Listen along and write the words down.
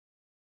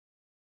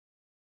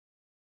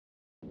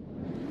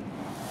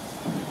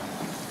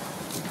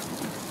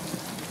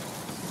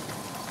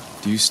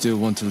Do you still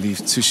want to leave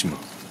Tsushima?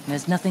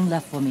 There's nothing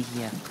left for me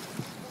here.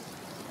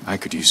 I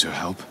could use your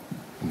help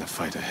in the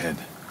fight ahead.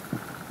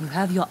 You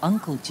have your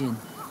uncle, Jin.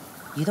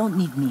 You don't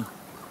need me.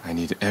 I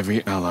need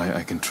every ally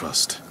I can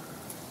trust.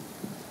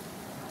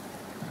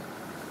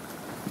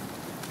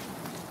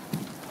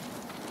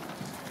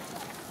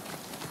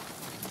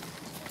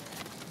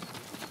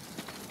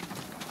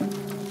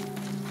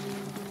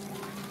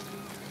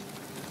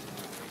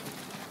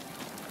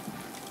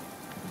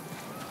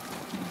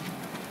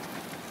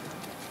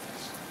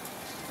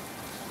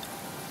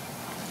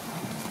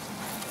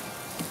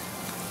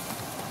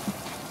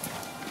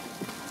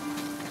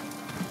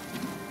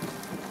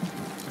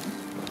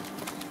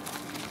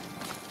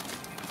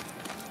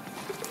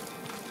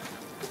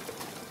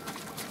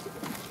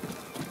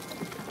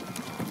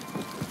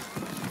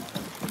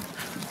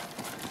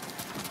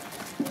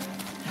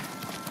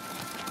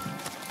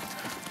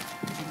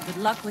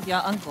 Good luck with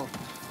your uncle.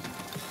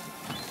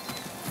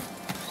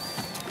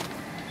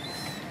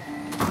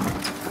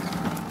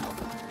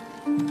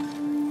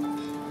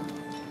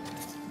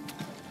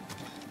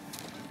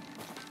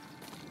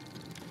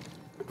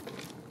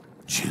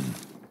 Jin,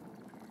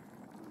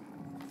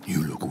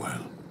 you look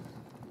well.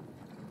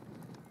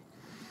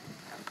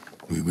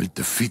 We will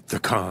defeat the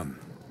Khan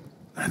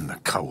and the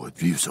coward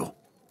Ryuzo.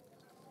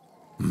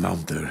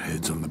 Mount their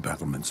heads on the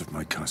battlements of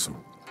my castle.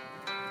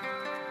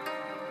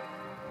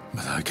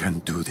 But I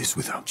can't do this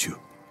without you.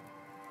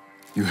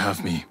 You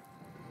have me.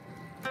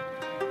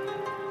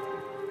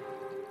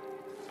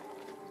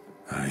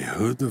 I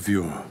heard of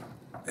your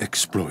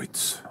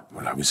exploits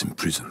while I was in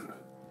prison.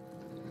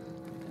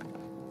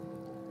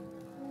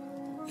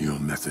 Your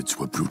methods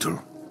were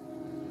brutal,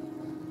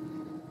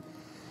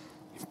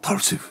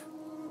 impulsive,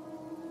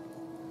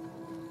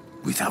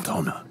 without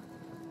honor.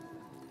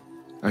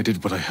 I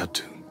did what I had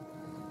to.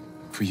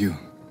 For you.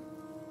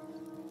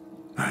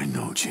 I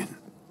know, Jin.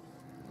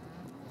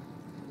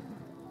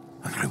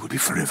 And I will be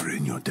forever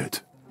in your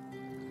debt.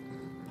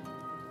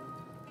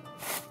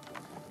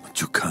 But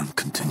you can't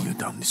continue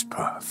down this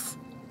path.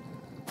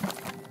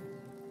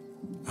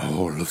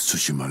 All of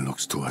Tsushima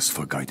looks to us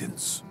for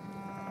guidance.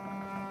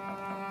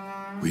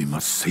 We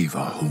must save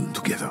our home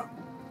together.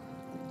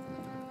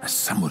 As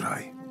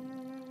samurai.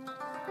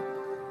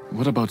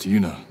 What about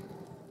Yuna?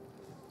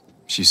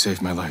 She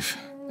saved my life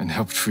and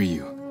helped free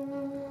you.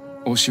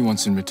 All she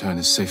wants in return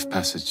is safe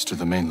passage to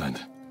the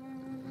mainland.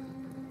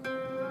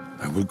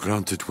 I will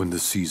grant it when the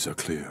seas are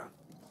clear.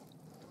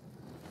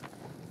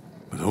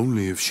 But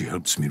only if she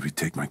helps me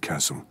retake my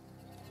castle.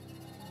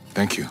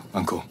 Thank you,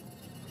 Uncle.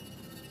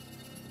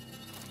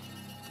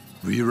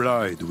 We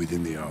ride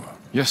within the hour.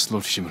 Yes,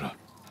 Lord Shimura.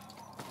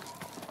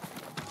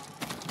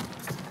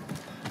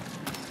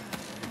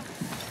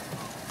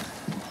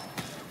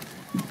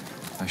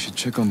 I should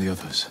check on the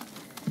others.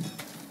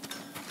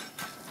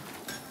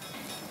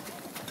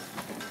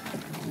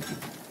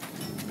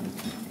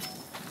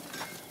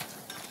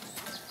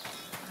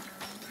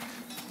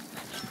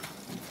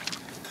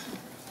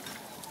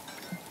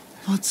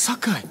 Lord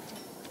Sakai,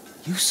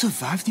 you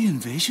survived the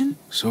invasion?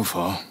 So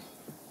far.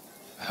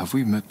 Have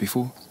we met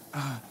before?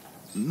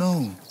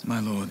 No, my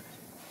lord.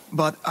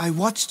 But I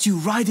watched you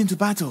ride into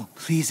battle.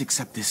 Please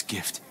accept this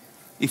gift.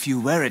 If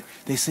you wear it,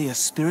 they say a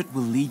spirit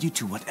will lead you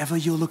to whatever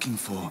you're looking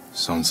for.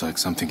 Sounds like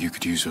something you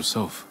could use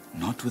yourself.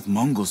 Not with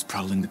Mongols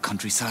prowling the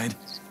countryside.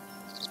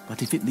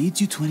 But if it leads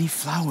you to any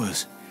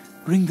flowers,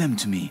 bring them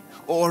to me,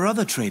 or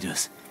other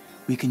traders.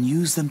 We can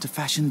use them to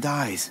fashion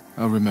dyes.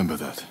 I'll remember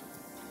that.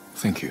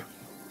 Thank you.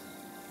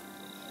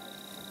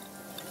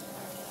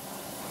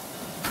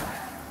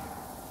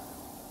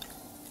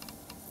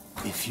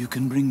 If you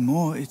can bring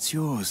more, it's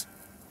yours.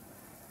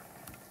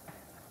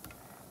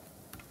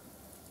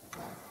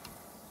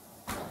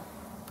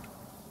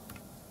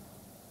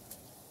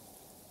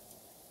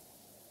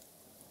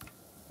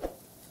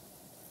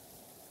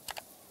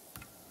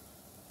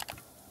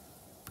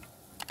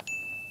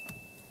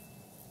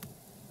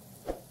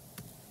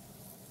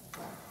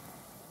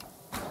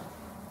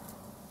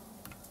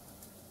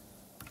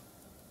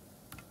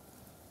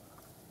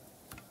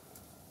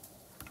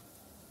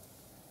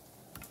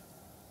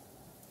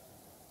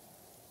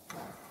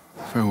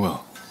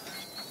 Farewell.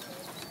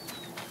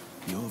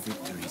 Your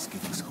victories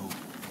give us hope.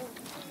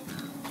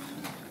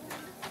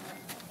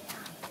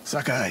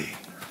 Sakai,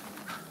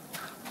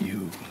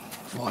 you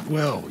fought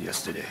well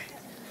yesterday.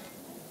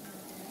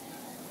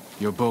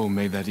 Your bow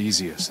made that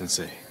easier,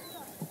 Sensei.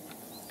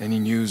 Any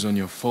news on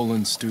your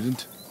fallen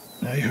student?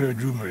 I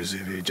heard rumors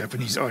of a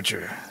Japanese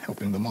archer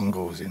helping the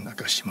Mongols in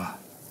Nakashima.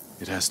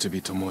 It has to be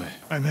Tomoe.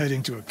 I'm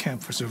heading to a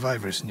camp for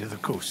survivors near the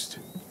coast.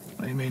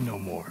 I may know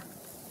more.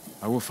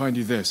 I will find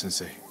you there,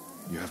 Sensei.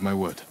 You have my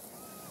word.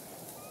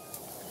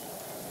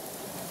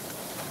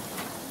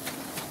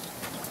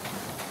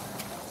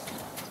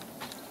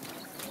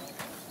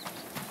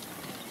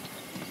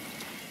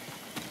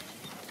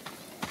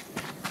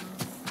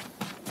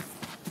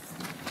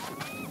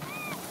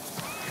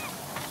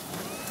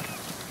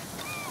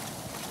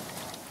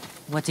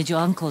 What did your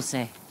uncle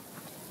say?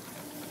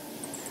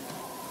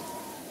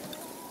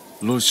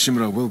 Lord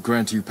Shimura will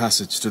grant you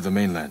passage to the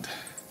mainland,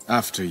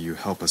 after you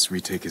help us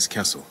retake his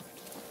castle.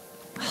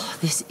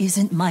 This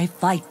isn't my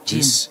fight, Jin.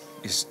 This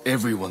is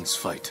everyone's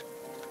fight.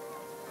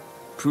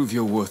 Prove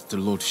your worth to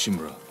Lord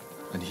Shimura,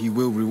 and he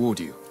will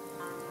reward you.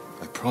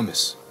 I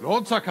promise.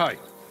 Lord Sakai,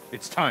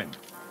 it's time.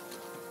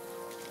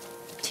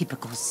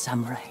 Typical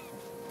samurai.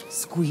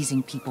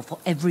 Squeezing people for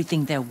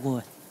everything they're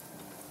worth.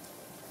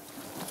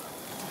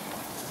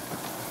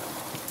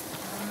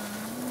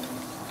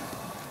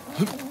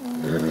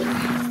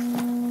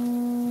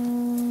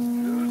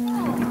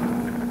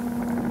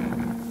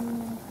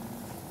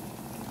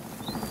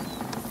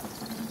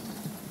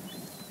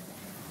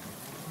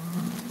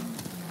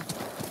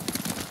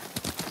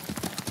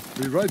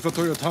 We ride for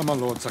Toyotama,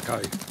 Lord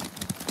Sakai.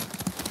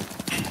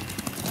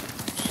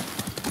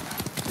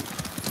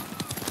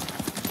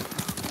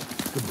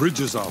 The bridge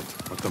is out,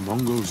 but the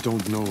Mongols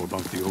don't know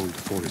about the old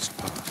forest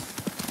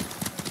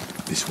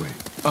path. This way.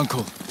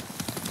 Uncle,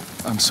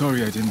 I'm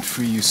sorry I didn't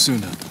free you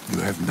sooner. You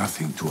have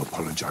nothing to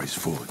apologize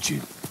for, Jin.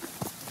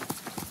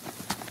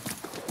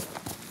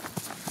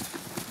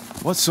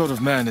 What sort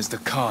of man is the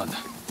Khan?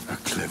 A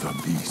clever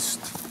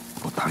beast,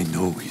 but I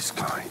know his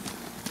kind.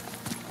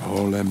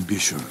 All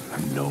ambition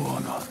and no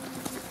honor.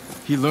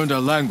 He learned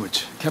our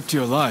language, kept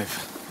you alive.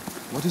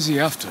 What is he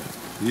after?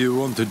 He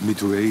wanted me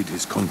to aid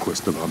his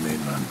conquest of our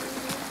mainland.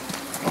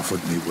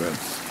 Offered me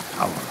wealth,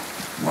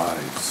 power,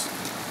 wives.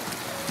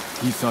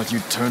 He thought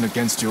you'd turn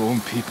against your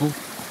own people?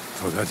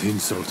 For that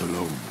insult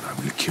alone, I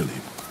will kill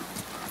him.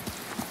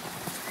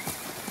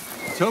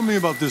 Tell me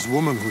about this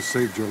woman who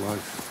saved your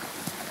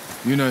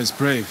life. Yuna is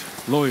brave,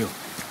 loyal,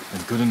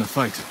 and good in a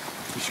fight.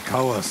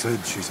 Ishikawa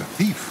said she's a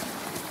thief.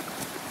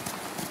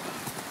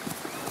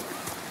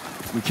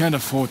 We can't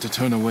afford to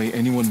turn away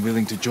anyone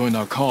willing to join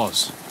our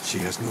cause. She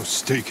has no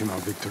stake in our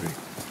victory,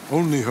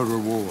 only her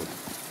reward.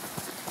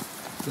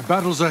 The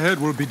battles ahead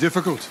will be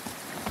difficult.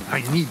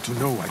 I need to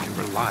know I can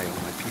rely on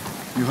my people.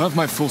 You have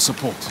my full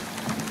support,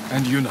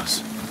 and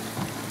Yuna's.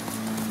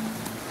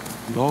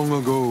 Long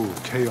ago,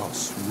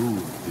 chaos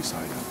ruled this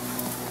island.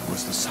 It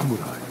was the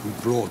samurai who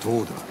brought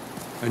order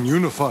and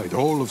unified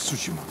all of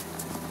Tsushima.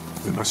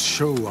 We must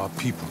show our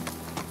people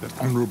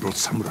that honorable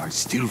samurai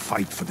still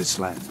fight for this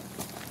land.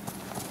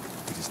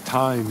 It is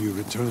time you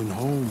return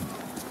home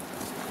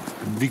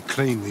and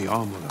reclaim the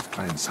armor of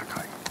Clan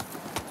Sakai.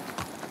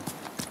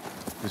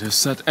 It has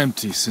sat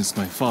empty since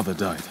my father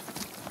died.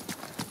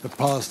 The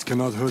past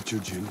cannot hurt you,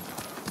 Jin.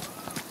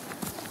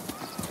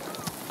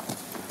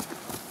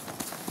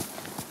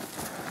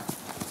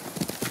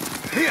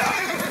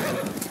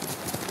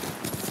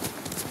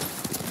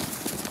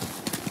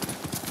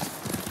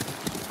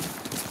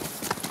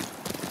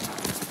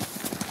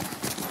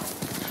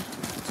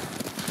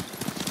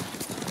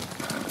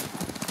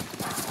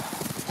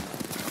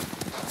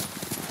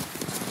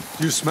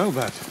 Do you smell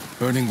that?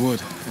 Burning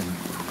wood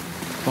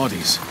and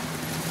bodies.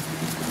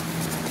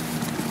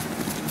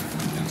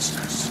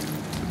 Monsters.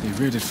 They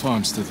raided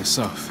farms to the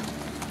south,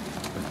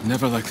 but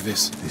never like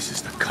this. This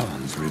is the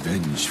Khan's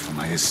revenge for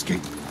my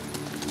escape.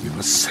 We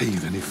must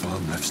save any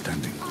farm left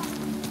standing.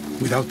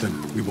 Without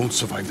them, we won't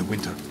survive the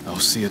winter. I'll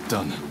see it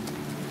done.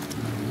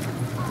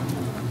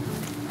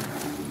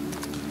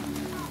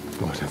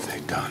 What have they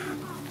done?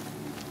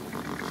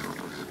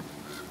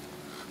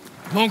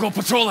 Mongol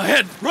patrol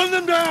ahead! Run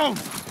them down!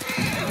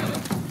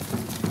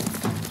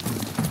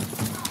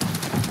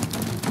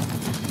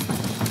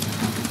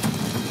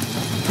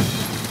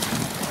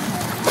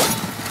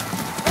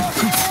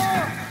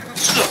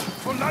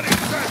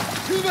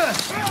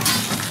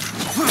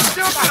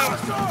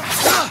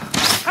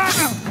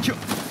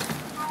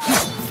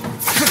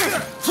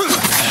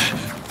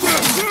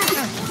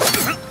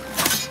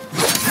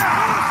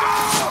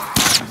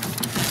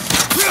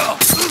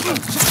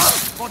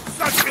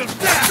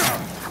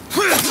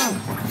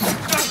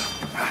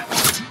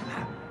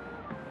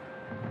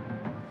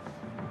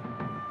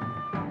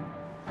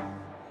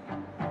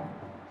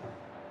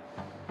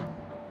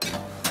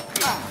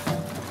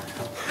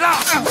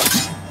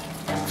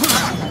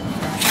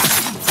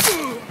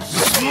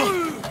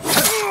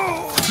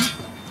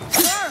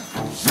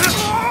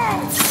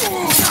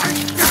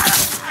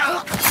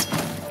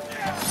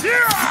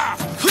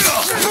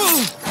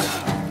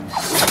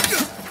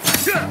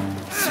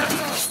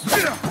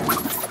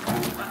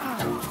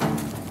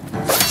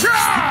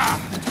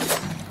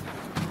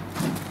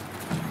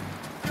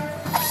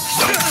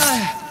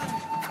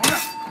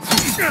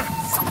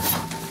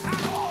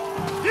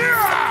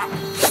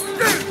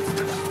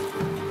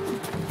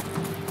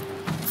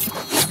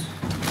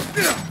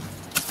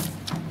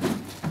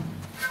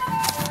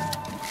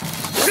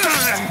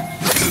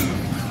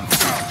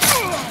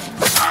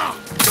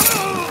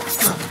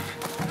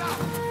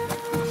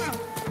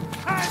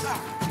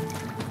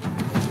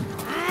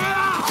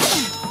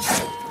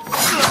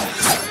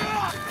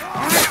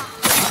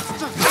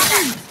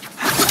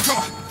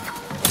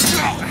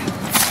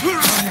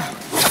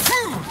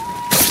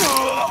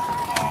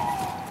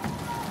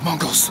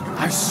 Mongols!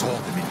 I saw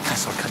them in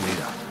Castle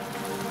Kaneda.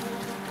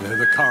 They're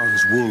the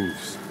Khan's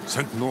wolves,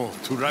 sent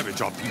north to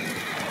ravage our people.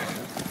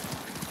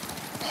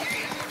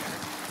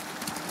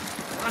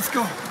 Let's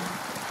go.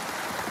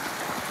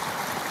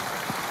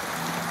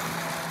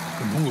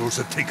 The Mongols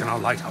have taken our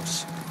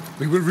lighthouse.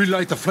 We will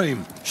relight the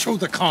flame, show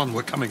the Khan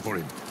we're coming for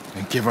him.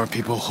 And give our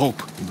people hope.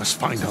 We must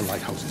find our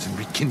lighthouses and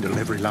rekindle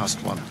every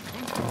last one.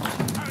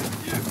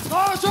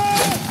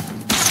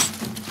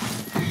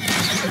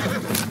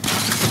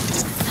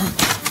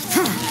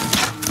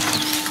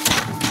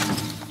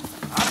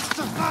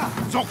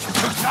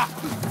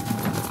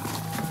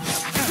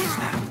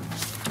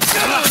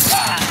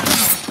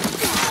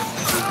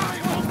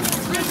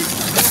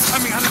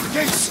 Coming out of the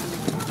gates.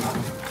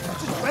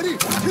 Ready?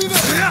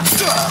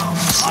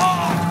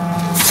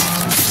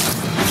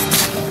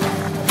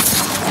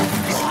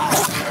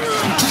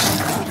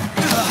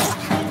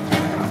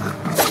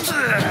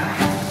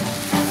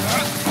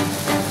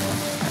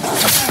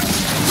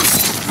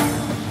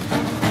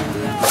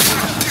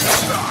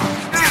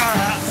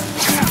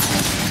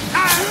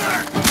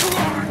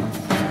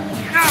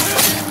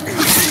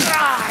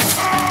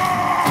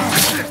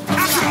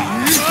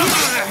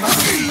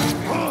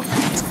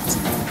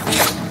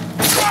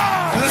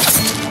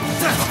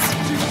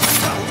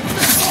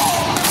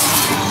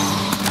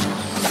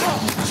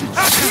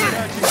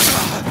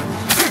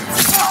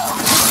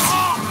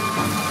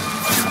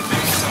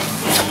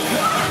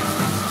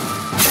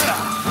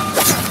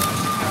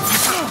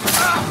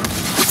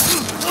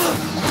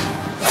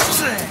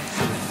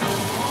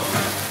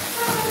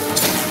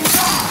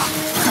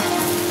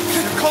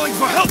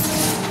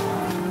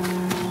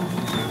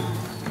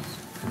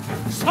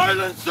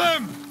 Silence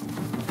them!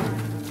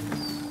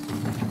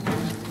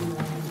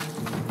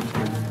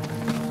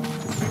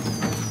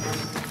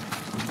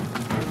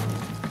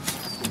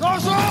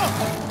 Sasha!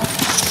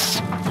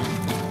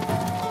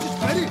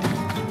 Ready?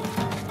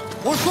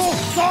 What's up,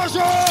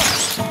 Sasha?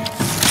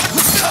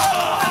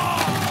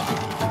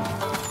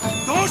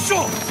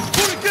 Sasha!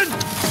 Hurricane!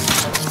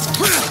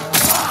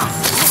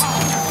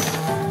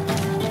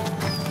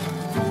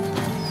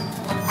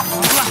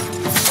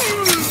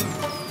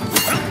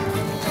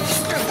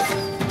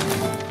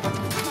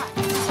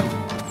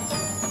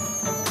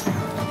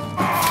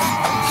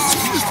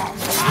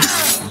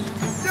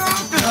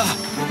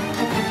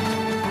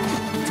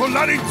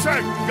 Larince,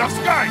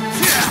 Gaskai!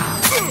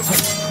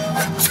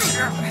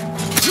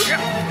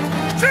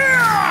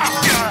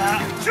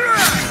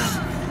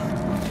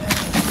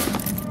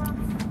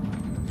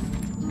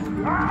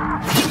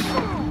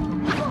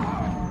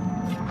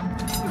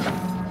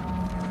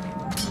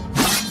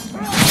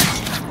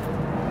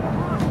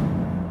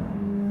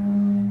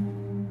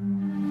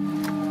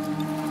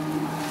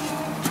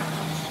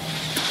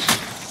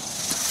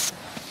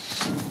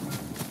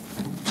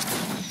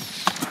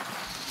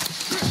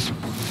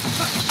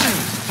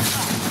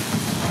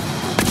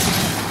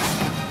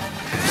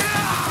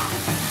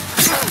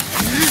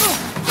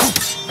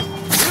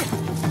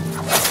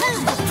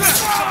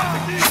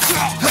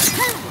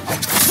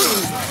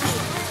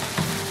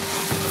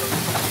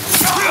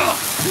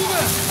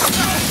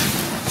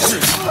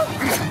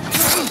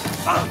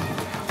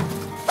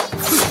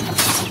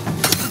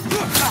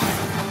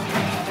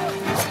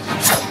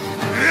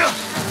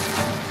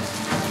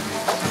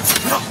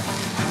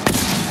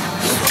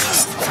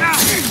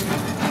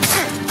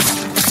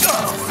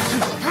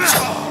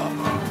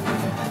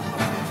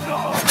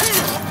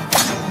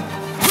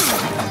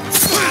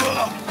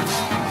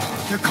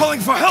 They're calling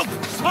for help!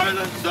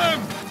 Silence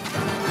them!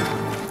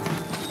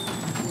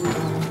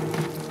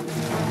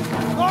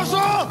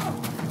 Sasha!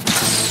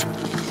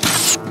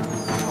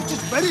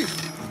 Just ready!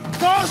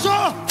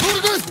 Sasha!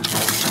 Hurricane!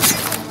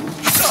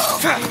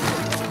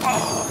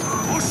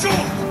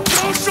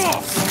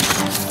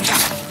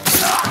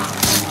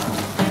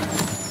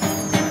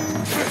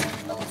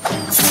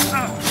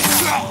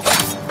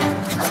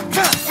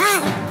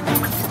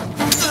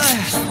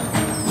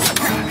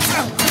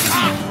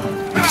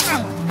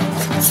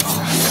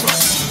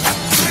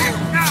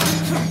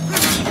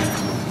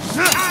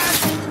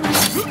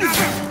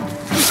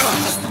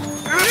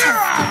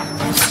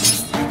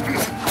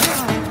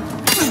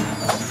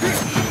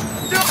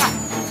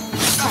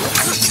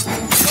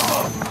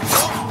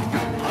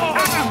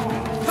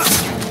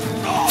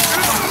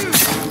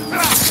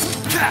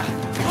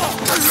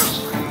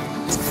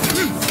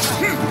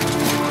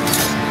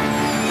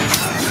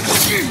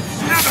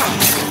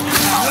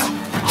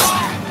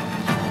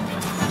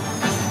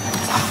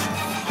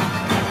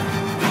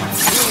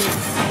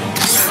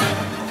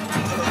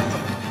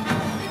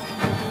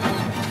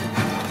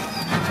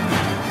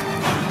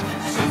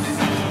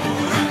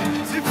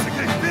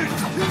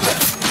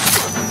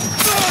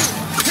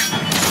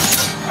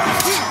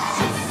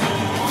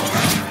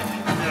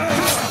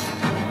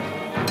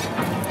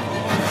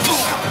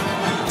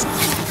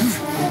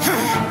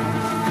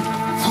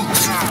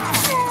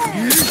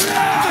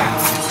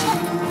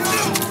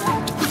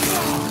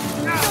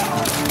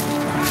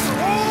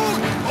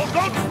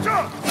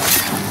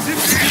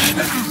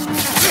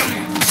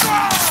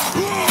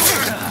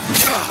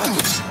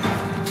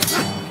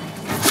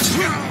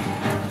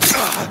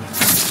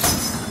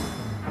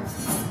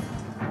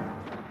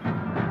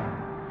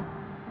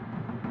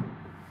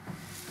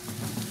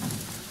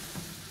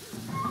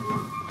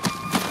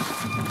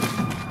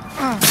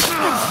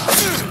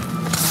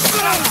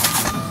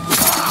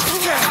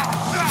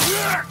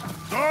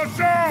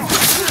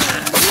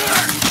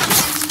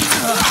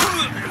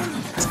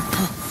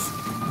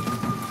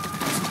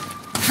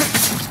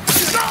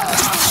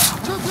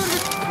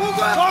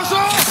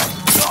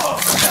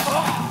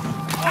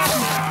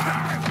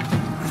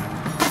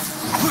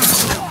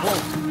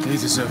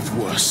 deserved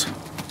worse.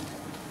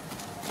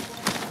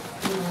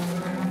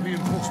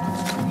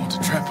 Reinforcements. They want to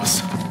trap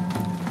us.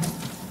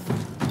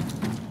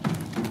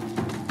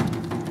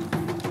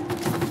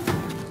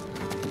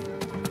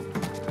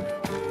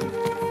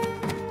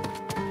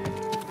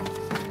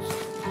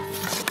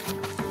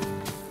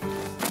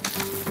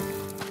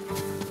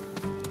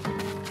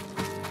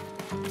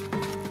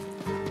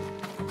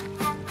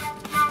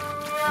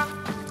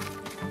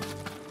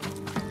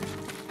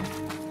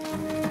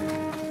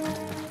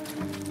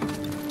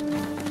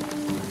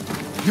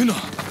 Yuna!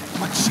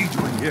 What's she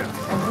doing here?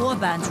 A war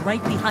band's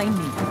right behind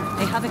me.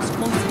 They have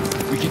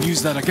explosives. We can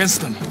use that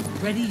against them.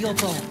 Ready your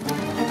bow.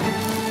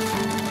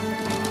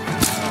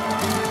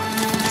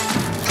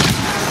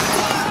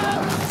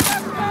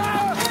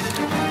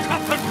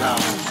 Cut them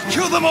down!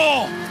 Kill them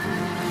all!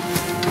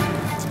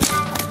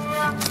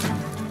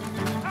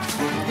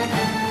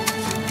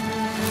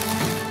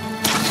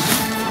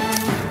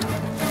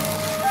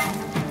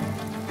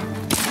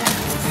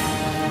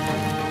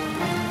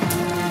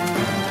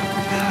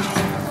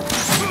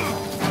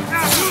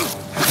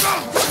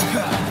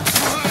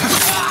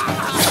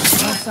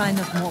 No sign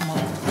of more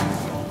Mongols.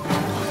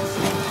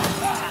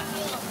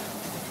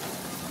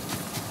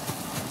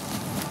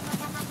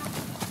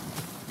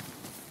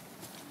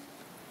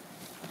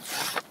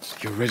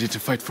 You're ready to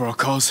fight for our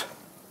cause?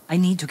 I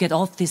need to get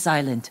off this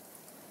island.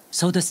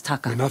 So does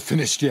Taka. We're not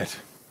finished yet.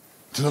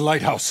 To the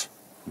lighthouse.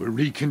 We'll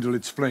rekindle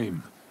its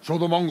flame. Show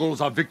the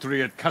Mongols our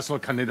victory at Castle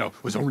Kaneda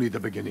was only the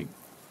beginning.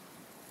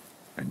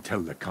 And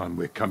tell the Khan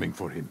we're coming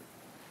for him.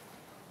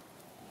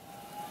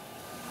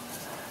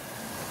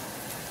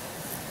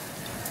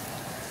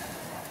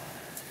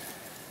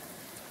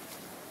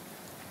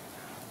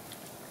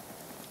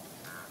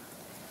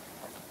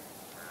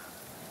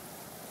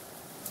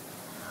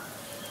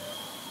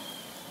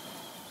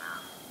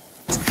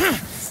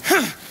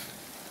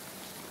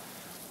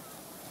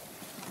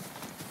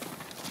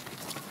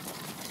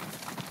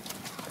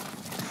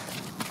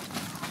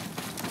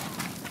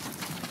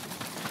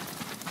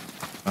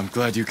 I'm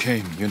glad you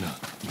came, Yuna.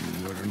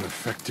 You're an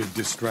effective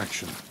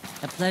distraction.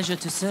 A pleasure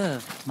to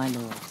serve, my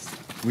lords.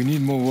 We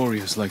need more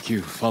warriors like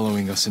you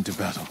following us into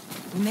battle.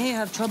 We may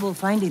have trouble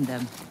finding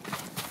them.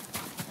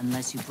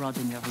 Unless you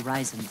broaden your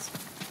horizons.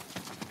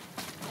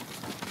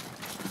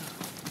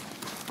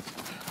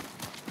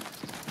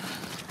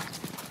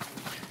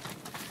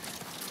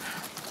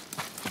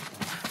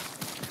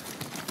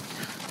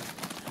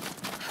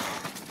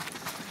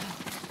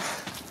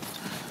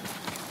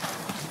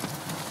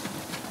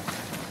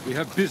 We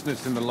have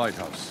business in the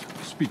lighthouse.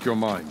 Speak your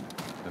mind,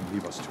 and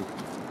leave us to it.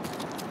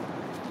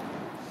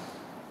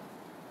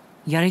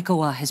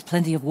 Yarikawa has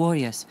plenty of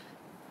warriors,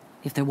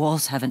 if their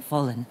walls haven't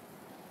fallen.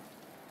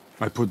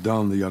 I put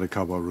down the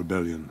Yarikawa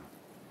rebellion.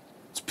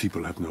 Its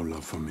people have no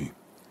love for me.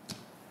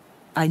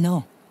 I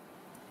know.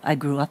 I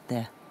grew up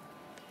there.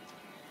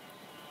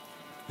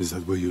 Is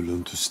that where you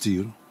learned to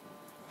steal?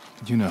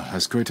 Yuna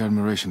has great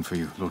admiration for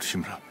you, Lord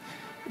Shimura.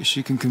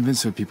 She can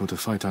convince her people to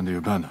fight under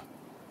your banner.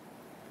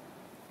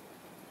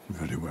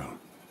 Very well.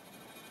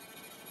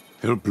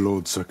 Help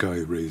Lord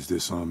Sakai raise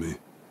this army,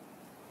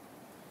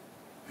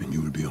 and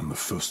you will be on the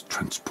first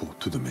transport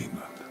to the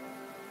mainland.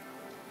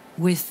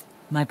 With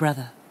my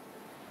brother.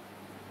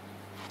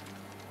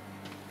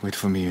 Wait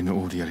for me in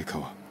Old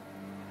Yarikawa.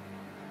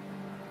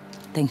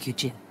 Thank you,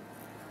 Jin.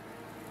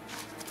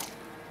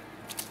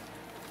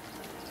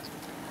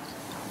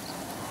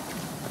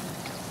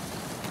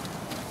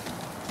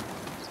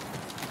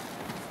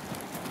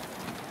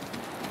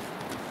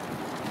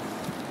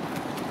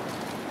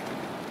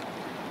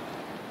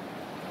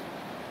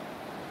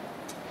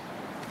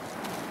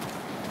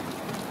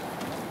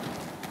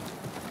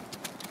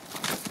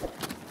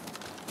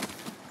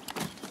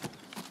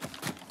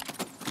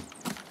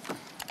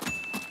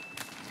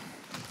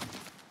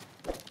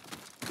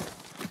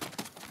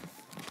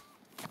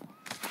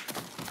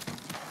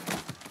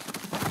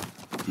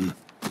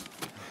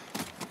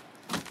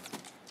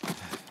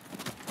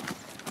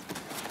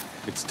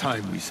 It's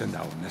time we send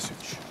our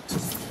message.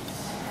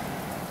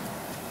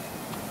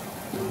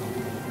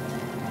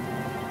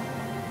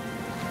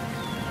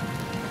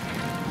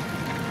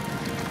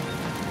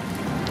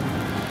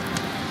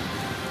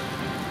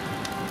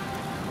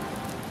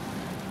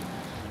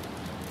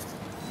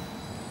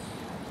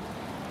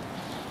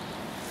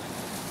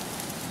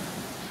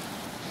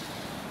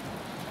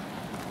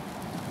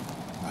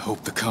 I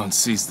hope the Khan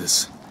sees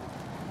this.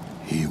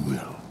 He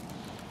will.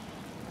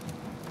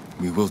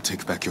 We will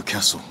take back your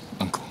castle,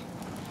 Uncle.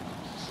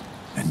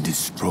 And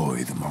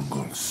destroy the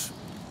Mongols.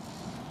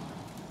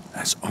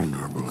 As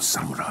honorable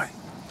samurai.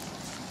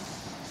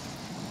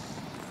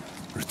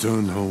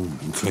 Return home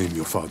and claim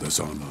your father's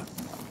honor.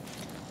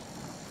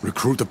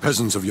 Recruit the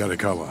peasants of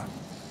Yarikawa.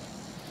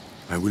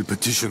 I will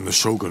petition the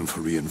Shogun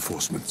for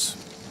reinforcements.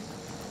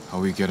 How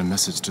we get a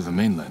message to the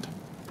mainland?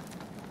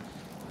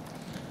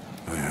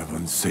 I have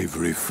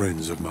unsavory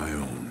friends of my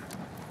own.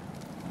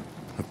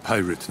 A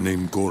pirate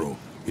named Goro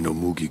in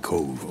Omugi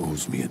Cove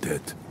owes me a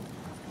debt.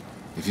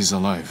 If he's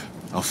alive,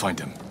 I'll find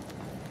him.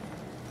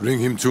 Bring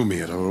him to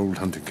me at our old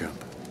hunting camp.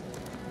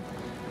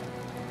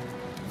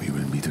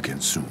 meet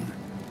again soon.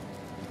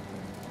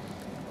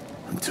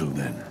 Until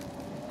then,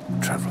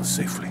 travel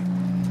safely.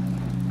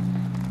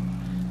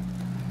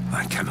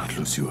 I cannot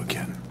lose you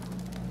again.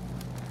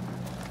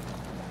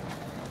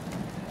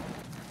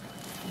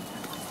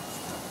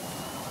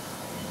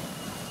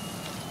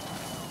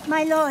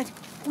 My lord,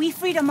 we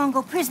freed a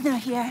Mongol prisoner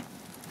here.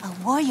 A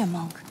warrior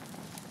monk.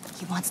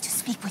 He wants to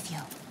speak with you.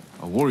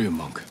 A warrior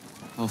monk.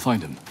 I'll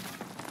find him.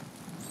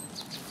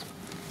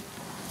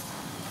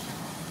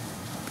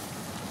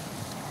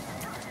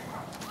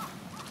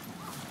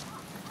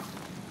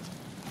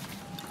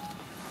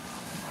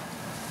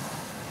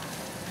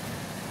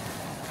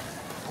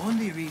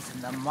 Only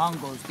reason the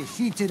Mongols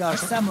defeated our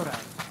samurai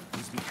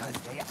is because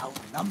they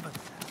outnumbered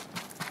them.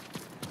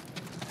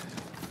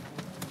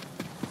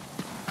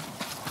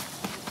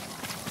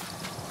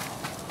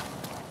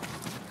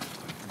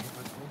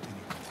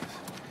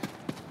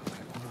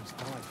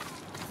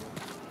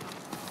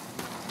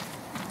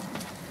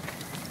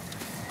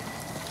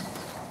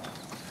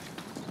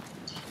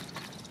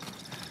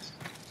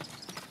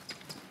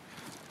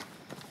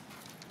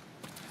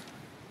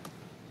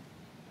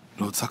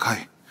 Lord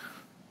Sakai,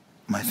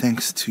 my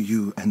thanks to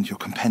you and your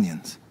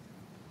companions.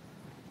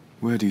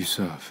 Where do you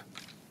serve?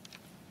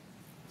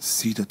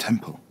 Cedar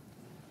Temple.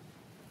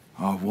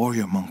 Our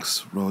warrior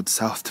monks rode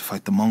south to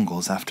fight the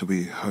Mongols after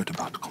we heard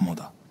about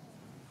Komoda.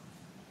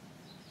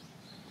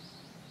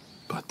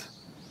 But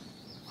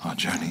our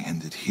journey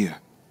ended here.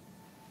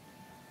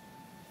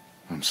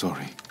 I'm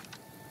sorry.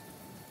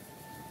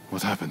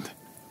 What happened?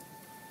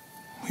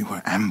 We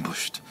were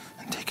ambushed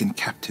and taken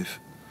captive,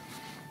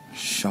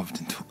 shoved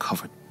into a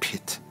covered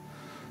pit.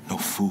 No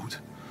food.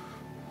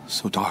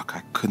 So dark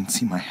I couldn't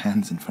see my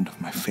hands in front of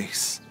my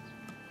face.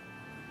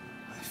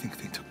 I think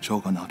they took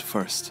Jogon out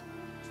first.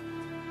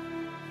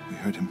 We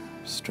heard him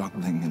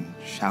struggling and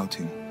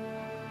shouting.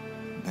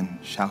 Then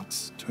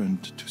shouts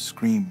turned to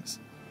screams.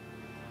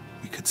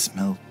 We could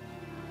smell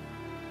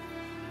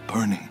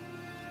burning.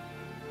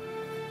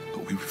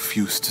 But we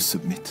refused to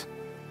submit.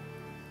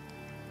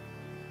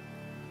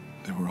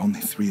 There were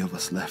only 3 of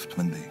us left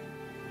when they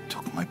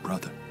took my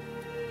brother,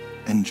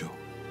 Enjo.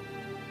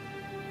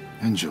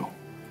 Enjo?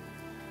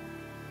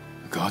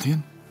 The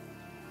Guardian?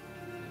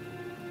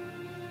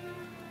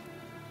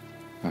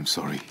 I'm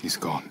sorry, he's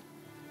gone.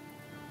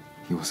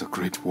 He was a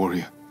great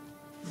warrior.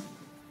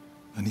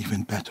 An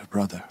even better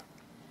brother.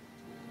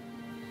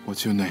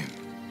 What's your name?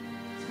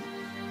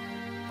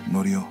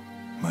 Norio,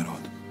 my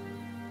lord.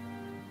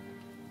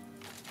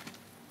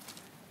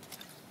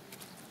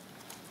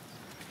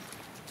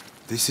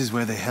 This is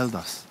where they held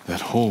us.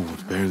 That hole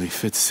would barely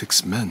fit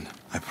 6 men.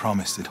 I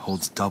promised it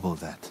holds double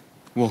that.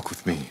 Walk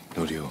with me,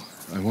 Norio.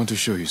 I want to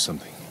show you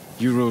something.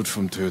 You rode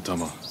from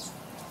Toyotama.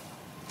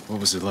 What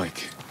was it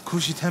like?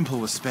 Kushi Temple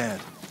was spared,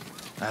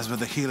 as were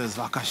the healers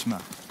of Akashima.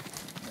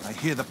 I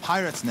hear the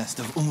pirate's nest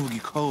of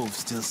Umugi Cove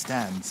still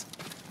stands.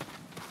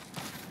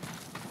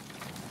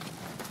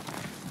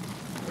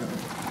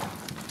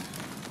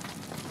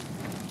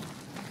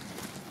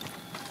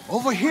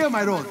 Over here,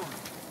 my lord!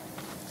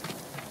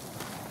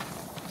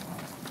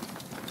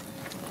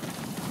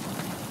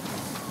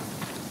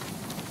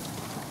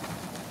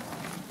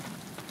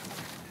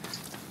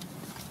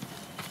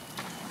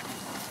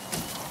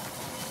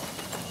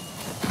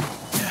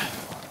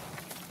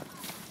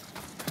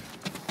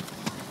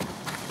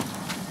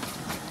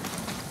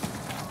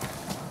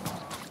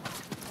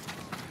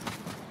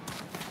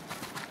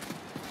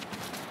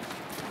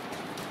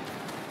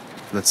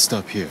 Let's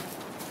stop here.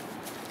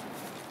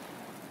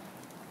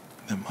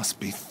 There must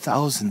be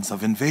thousands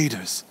of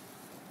invaders.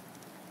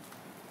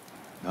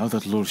 Now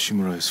that Lord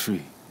Shimura is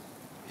free,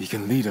 he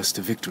can lead us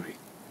to victory.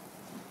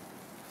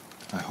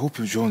 I hope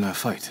you join our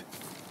fight.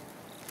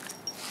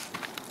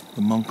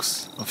 The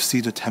monks of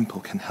Cedar Temple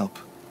can help.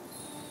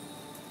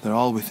 They're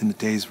all within a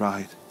day's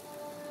ride.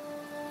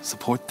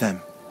 Support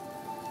them,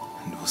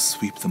 and we'll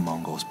sweep the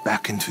Mongols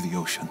back into the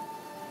ocean.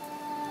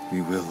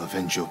 We will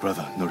avenge your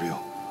brother, Norio.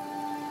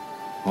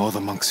 All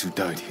the monks who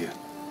died here.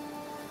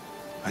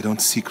 I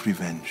don't seek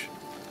revenge,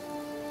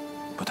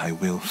 but I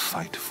will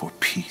fight for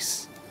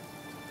peace.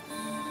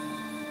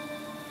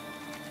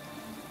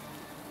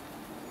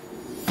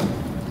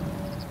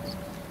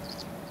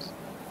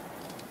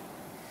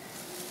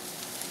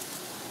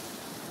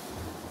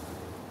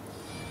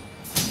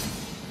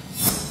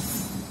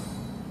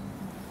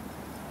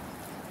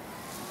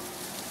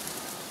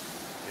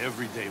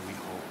 Every day we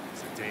hope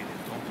is a day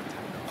they don't attack.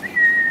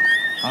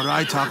 I'll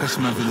ride to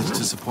Akashima village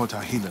to support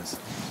our healers.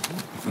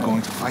 If we're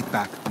going to fight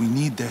back, we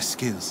need their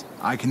skills.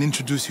 I can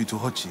introduce you to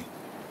Hochi.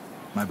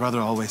 My brother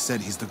always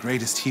said he's the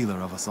greatest healer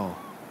of us all.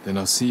 Then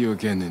I'll see you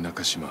again in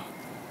Akashima.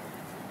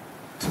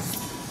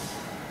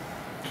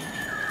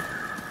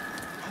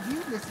 Have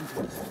you listened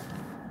to this?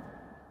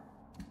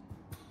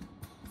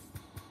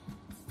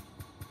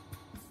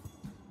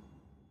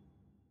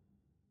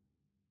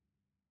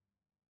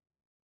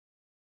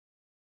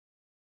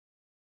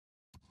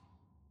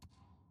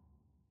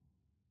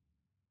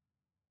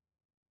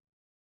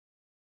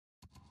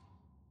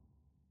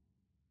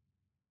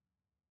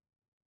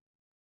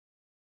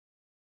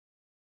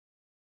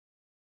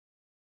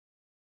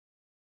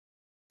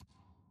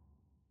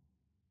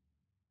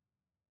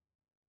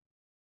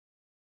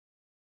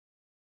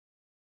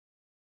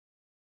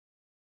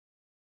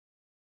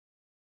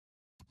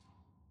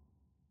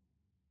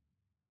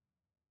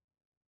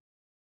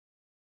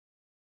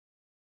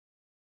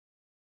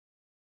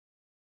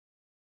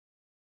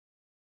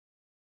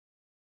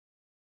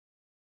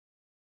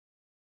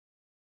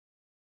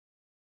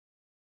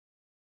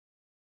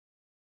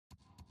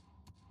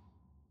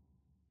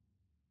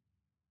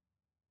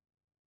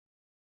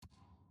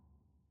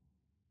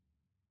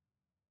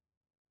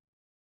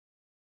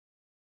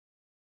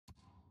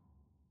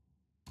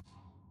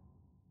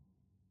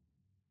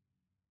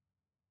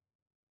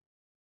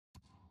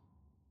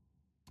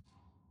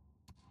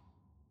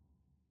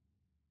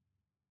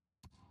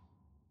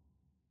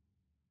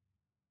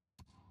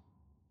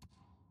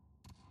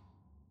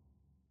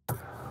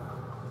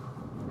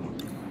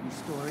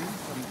 story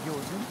from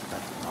Yoden, the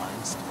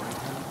divine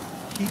storyteller.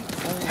 Keep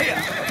on.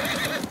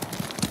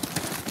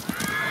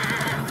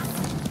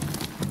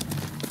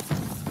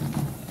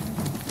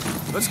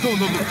 Let's go,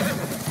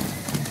 Nobu.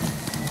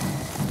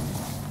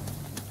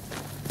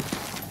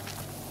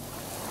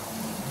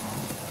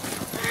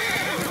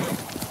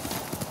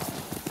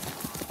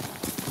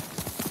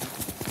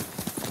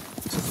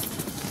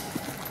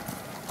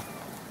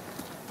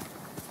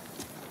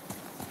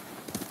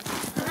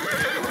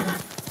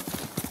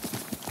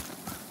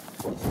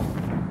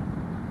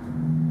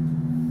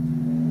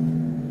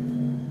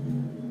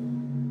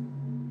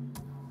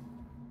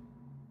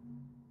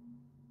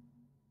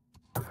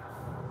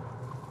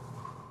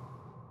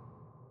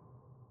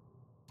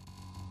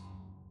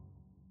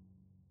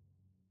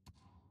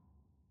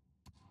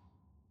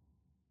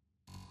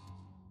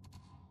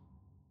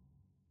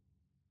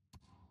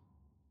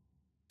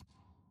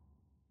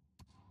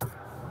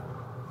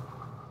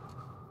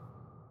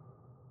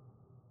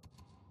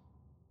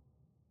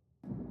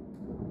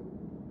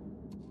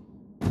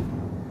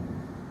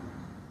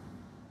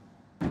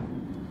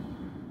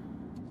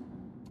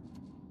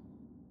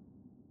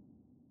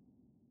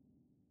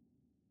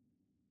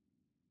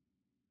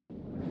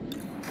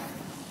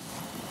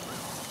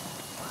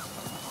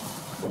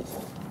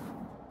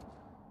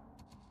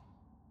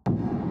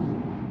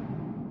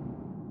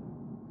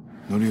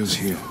 Norio's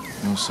here.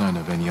 No sign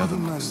of any other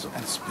monster.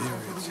 And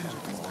spirits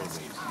have always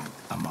been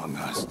among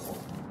us.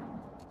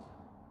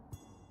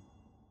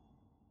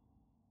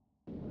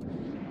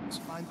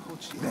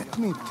 Let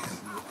me tell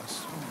you a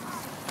story.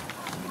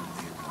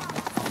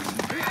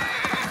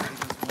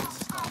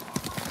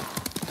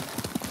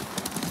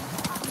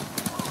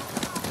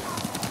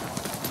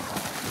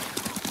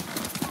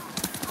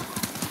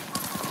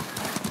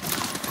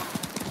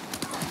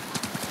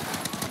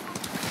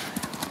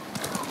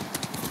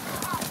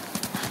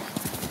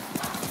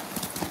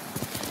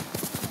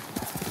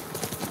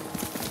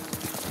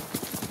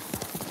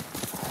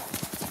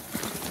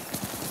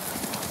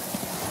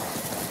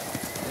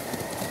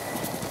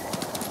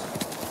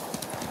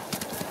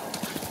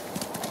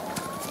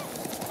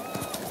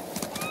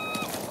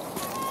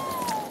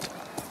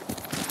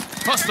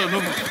 Faster,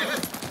 Nobu.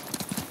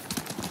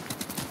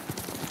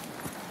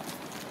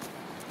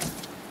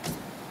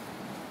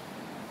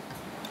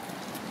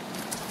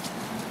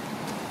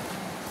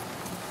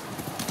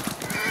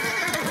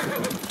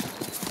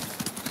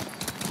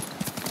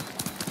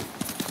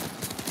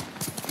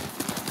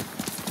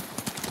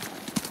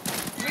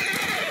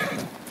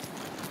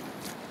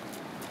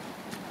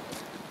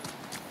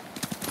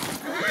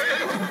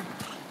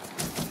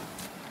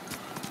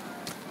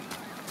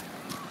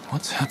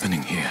 What's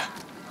happening here?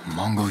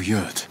 Mongol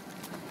yurt.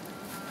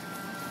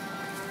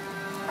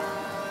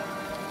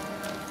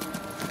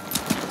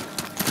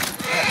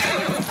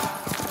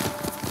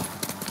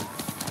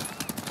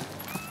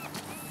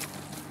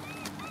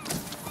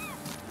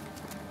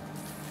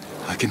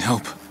 I can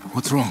help.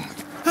 What's wrong?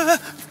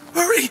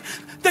 Hurry!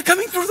 They're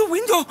coming through the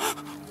window!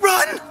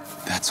 Run!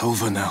 That's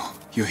over now.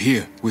 You're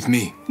here with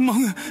me. No.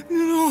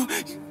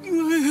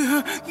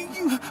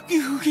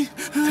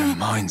 Their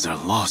minds are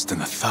lost in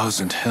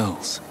 1,000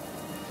 hells.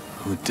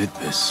 Who did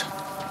this?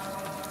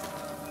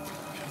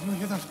 Can you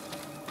hear that?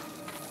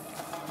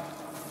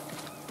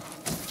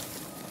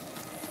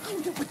 I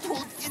never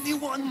told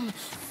anyone!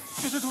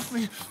 Get it off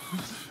me!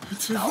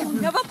 No,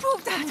 never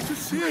proved that!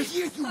 I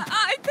hear you!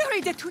 I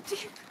buried it too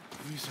deep.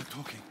 Police are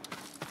talking.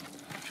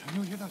 Can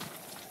you hear that?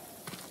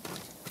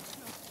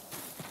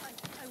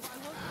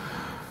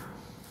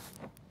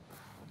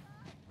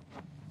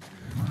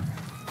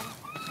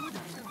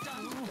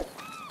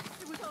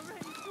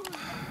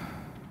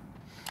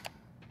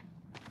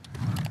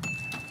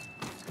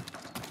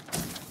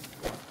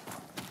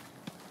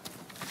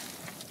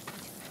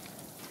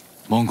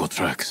 Mongol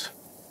tracks.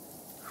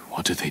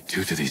 What did they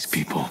do to these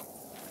people?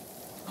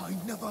 I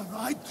never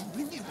lied to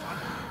anyone!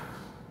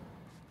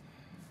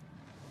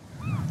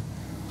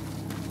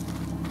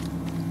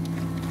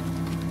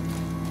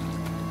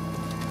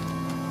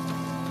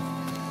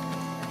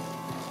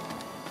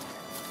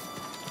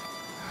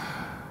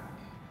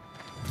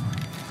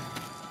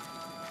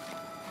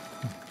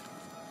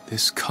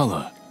 This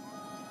color.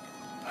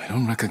 I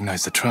don't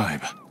recognize the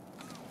tribe.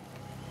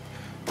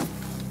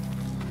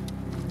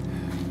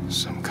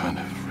 Some kind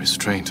of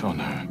restraint on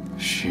her.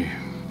 She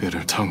bit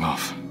her tongue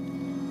off.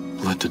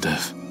 Bled to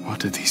death. What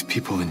did these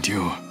people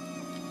endure?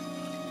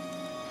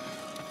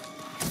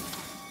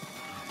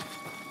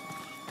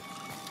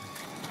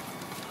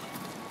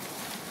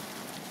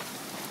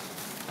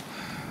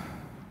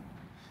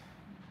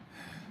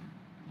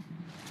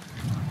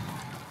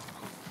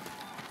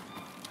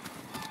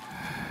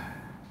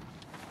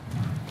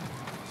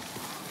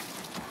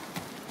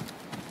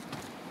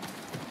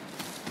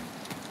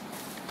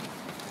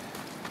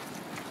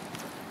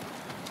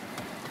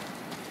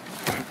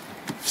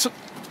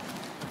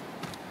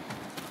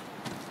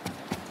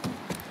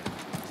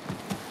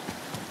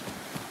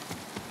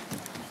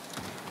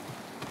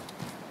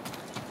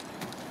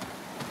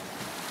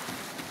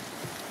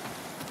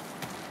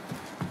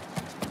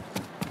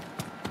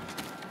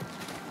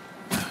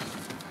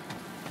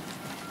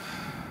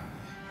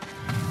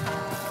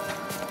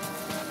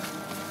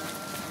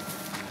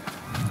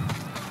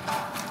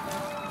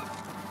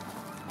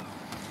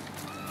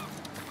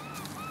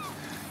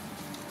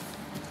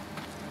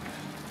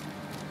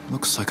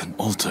 Looks like an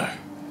altar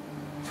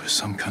for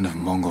some kind of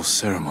Mongol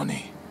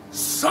ceremony.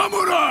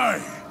 Samurai!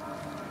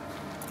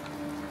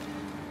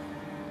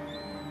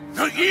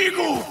 The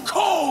eagle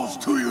calls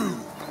to you!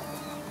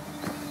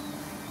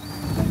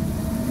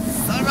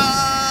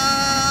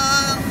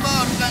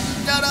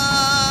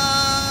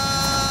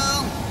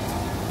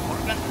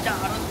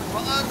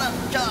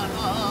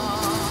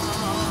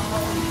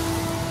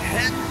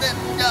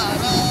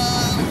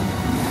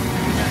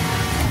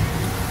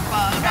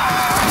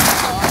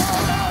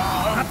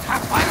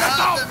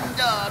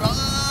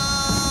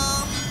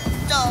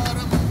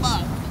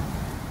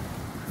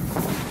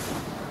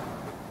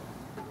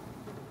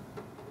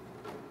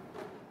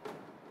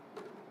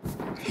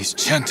 He's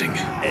chanting,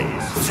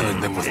 filling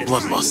them with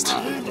bloodlust.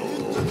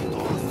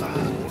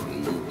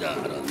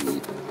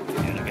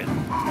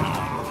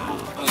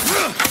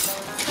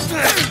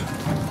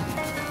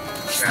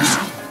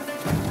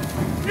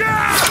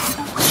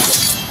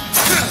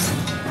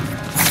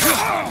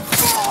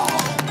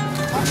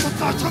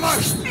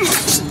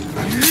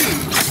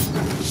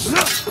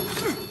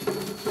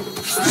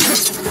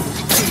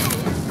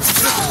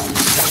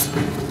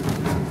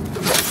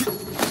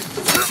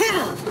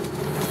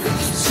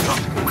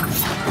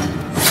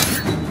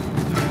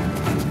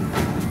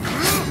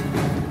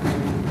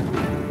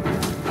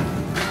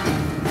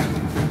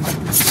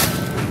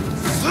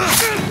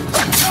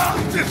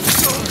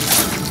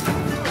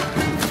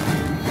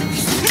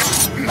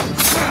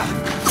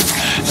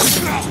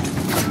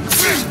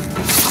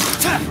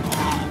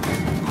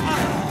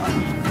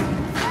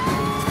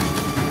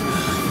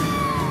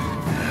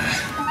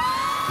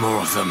 More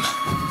of them.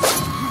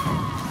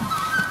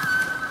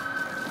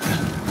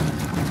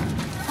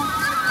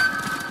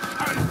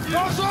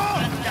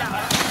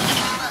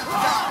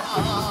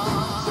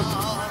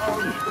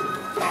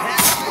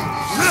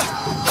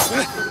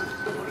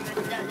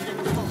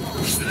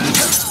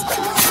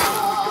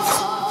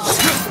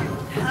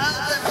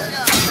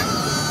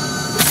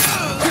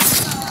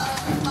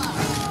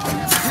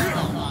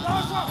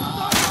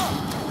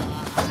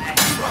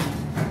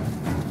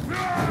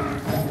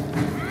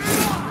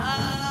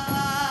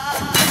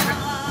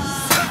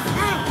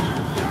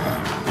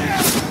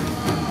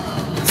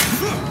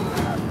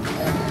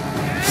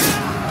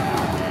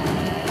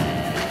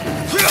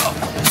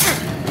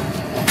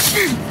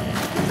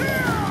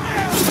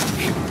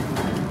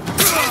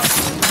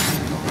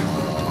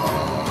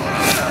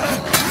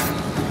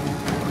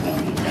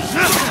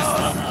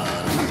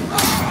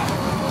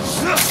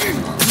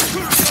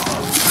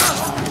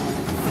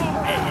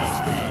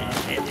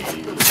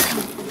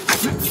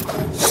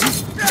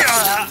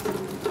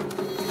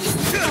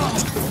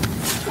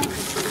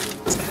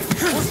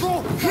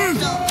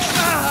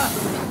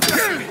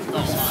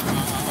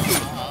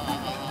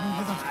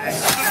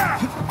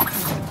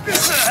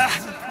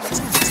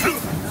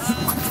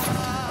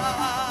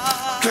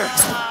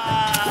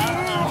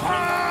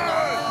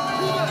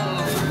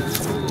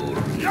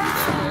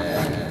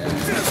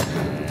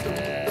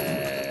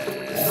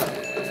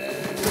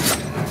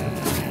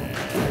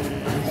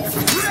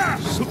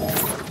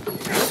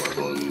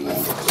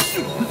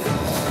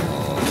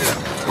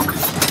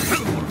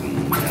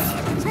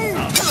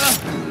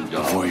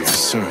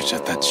 Surge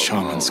at that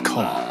shaman's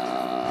call.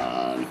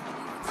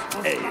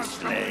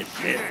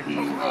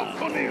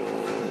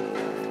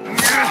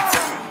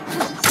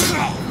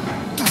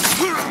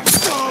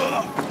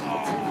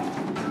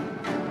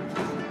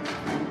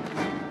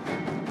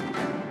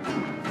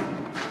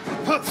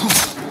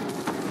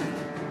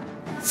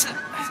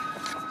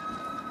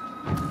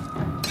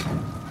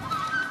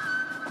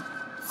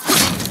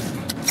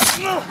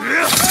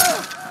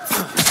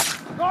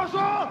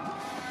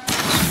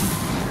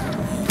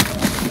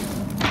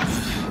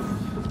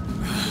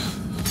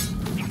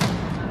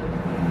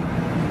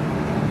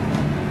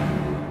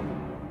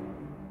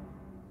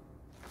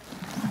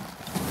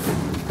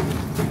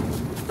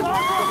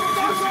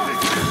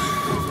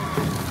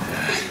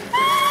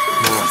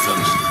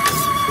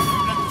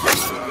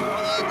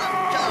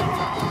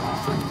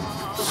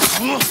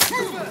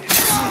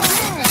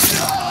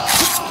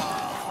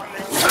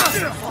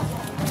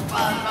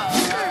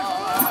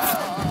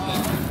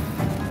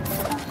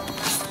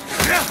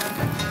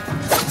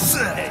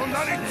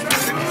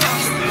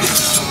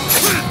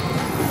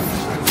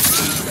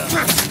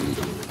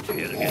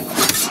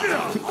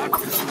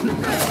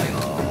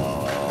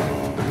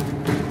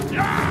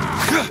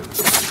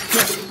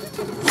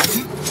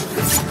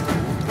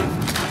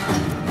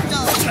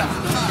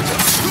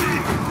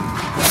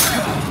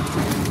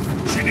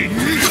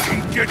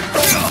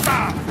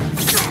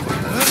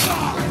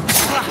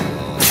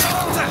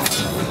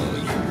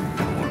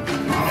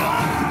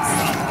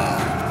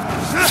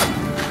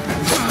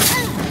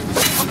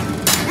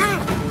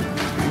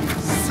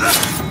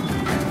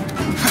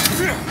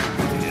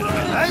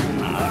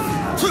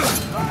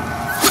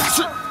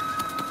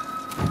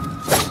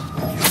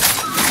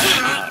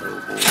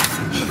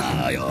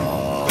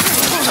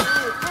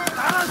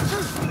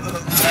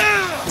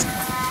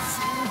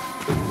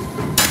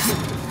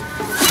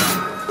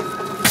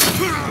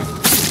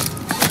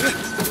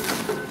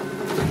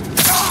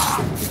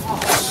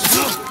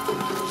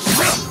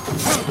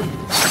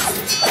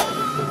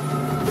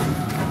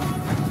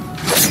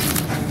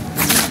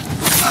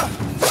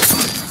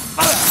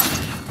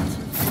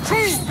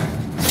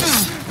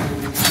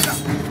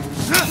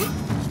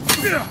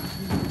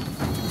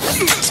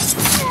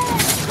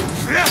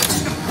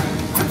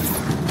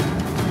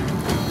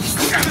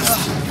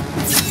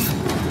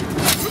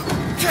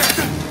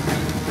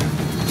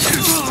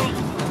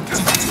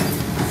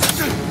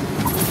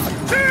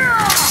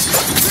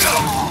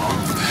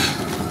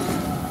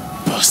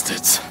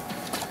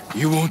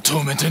 You won't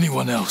torment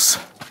anyone else.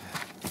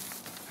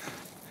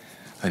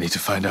 I need to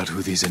find out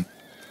who these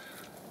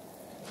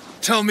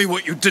Tell me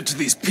what you did to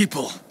these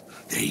people.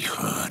 They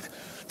heard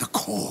the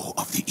call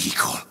of the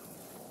eagle.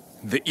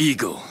 The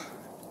eagle?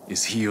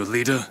 Is he your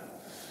leader?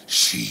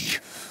 She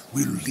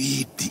will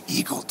lead the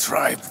eagle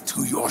tribe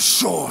to your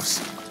shores,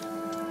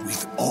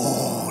 with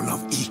all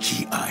of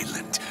Iki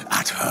Island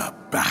at her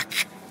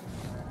back.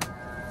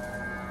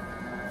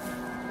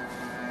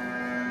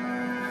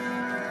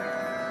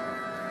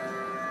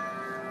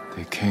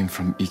 They came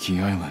from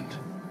Iki Island.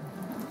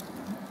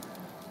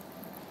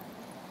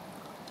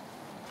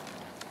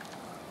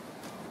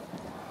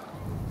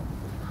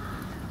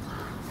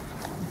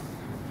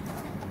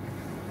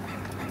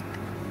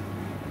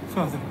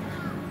 Father.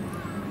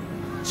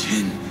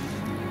 Jin.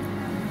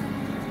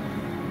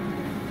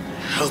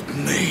 Help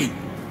me.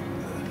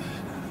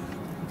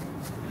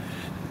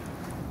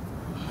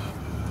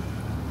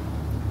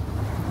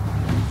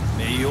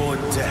 May your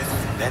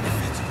death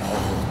benefit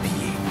all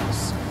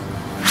beings.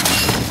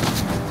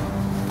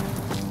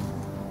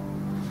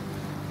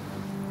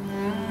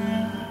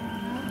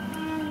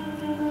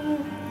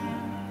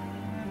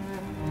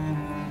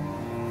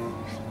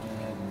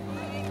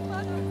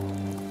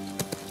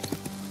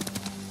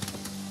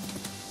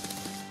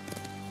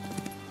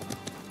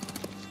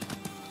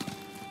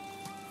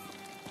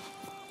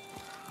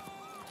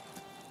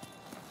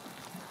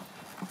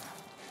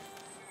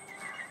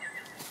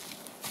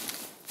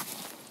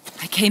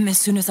 I came as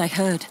soon as I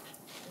heard.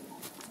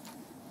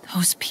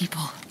 Those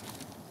people.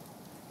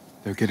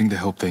 They're getting the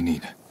help they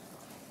need.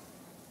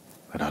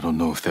 But I don't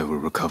know if they will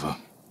recover.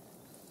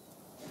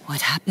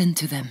 What happened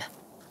to them?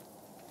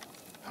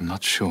 I'm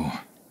not sure.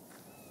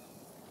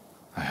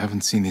 I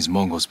haven't seen these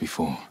Mongols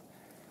before.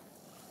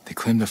 They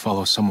claim to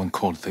follow someone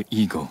called the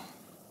Eagle.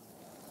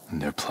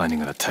 And they're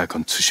planning an attack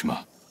on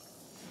Tsushima.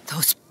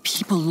 Those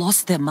people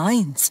lost their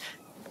minds.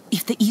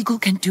 If the Eagle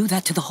can do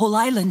that to the whole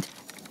island...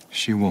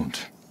 She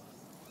won't.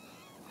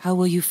 How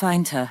will you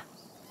find her?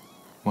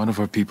 One of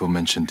our people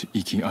mentioned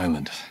Iki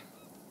Island.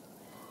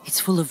 It's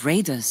full of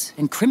raiders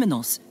and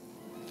criminals.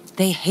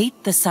 They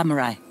hate the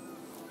samurai.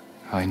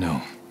 I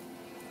know.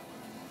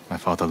 My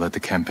father led the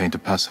campaign to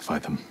pacify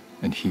them,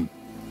 and he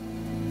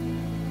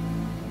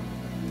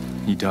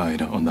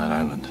died on that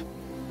island.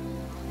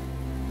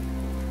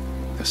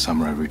 The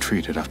samurai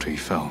retreated after he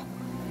fell.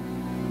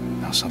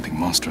 Now something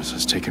monstrous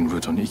has taken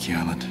root on Iki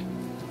Island.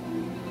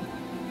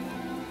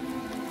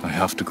 I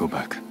have to go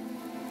back.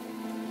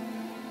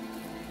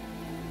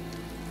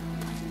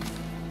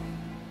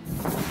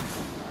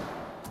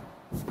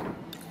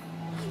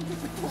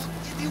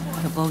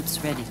 The boat's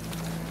ready.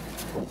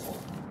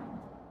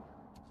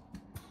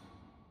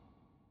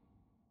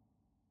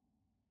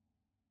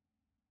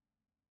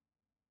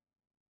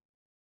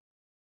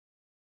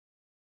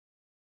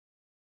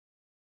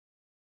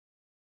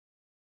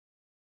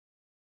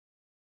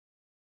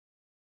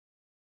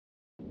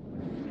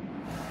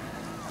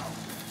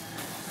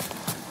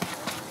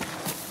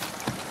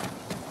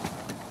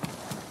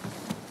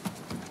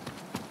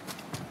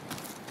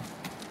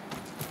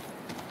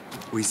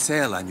 We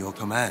sail on your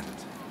command.